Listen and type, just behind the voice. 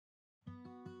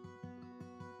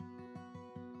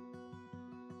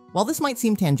While this might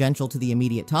seem tangential to the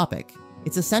immediate topic,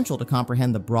 it's essential to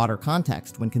comprehend the broader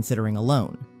context when considering a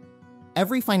loan.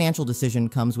 Every financial decision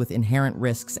comes with inherent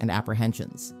risks and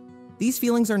apprehensions. These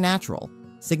feelings are natural,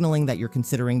 signaling that you're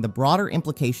considering the broader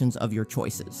implications of your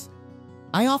choices.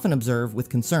 I often observe with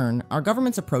concern our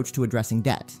government's approach to addressing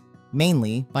debt,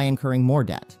 mainly by incurring more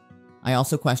debt. I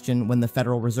also question when the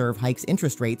Federal Reserve hikes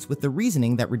interest rates with the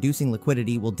reasoning that reducing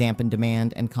liquidity will dampen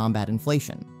demand and combat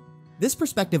inflation. This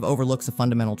perspective overlooks a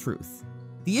fundamental truth.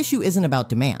 The issue isn't about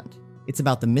demand, it's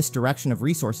about the misdirection of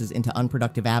resources into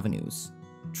unproductive avenues.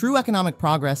 True economic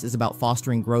progress is about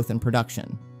fostering growth and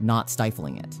production, not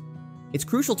stifling it. It's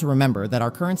crucial to remember that our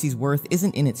currency's worth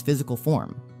isn't in its physical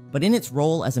form, but in its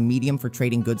role as a medium for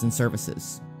trading goods and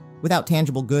services. Without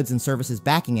tangible goods and services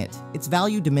backing it, its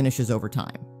value diminishes over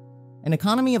time. An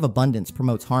economy of abundance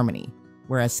promotes harmony,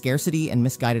 whereas scarcity and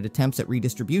misguided attempts at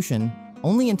redistribution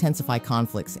only intensify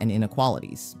conflicts and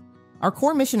inequalities. Our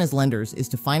core mission as lenders is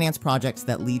to finance projects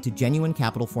that lead to genuine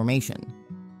capital formation.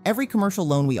 Every commercial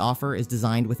loan we offer is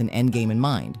designed with an endgame in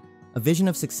mind, a vision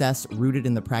of success rooted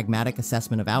in the pragmatic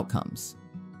assessment of outcomes.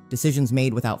 Decisions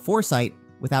made without foresight,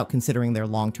 without considering their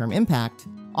long-term impact,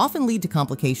 often lead to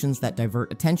complications that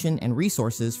divert attention and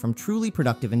resources from truly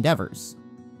productive endeavors.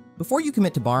 Before you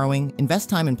commit to borrowing, invest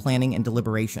time in planning and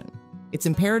deliberation. It's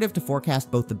imperative to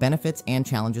forecast both the benefits and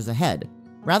challenges ahead,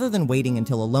 rather than waiting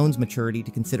until a loan's maturity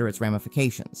to consider its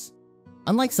ramifications.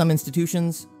 Unlike some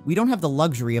institutions, we don't have the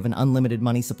luxury of an unlimited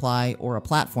money supply or a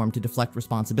platform to deflect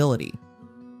responsibility.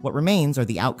 What remains are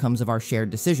the outcomes of our shared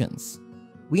decisions.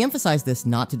 We emphasize this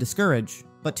not to discourage,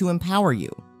 but to empower you.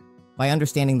 By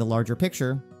understanding the larger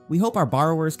picture, we hope our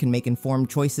borrowers can make informed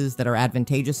choices that are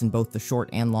advantageous in both the short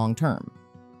and long term.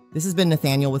 This has been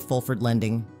Nathaniel with Fulford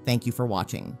Lending. Thank you for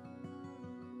watching.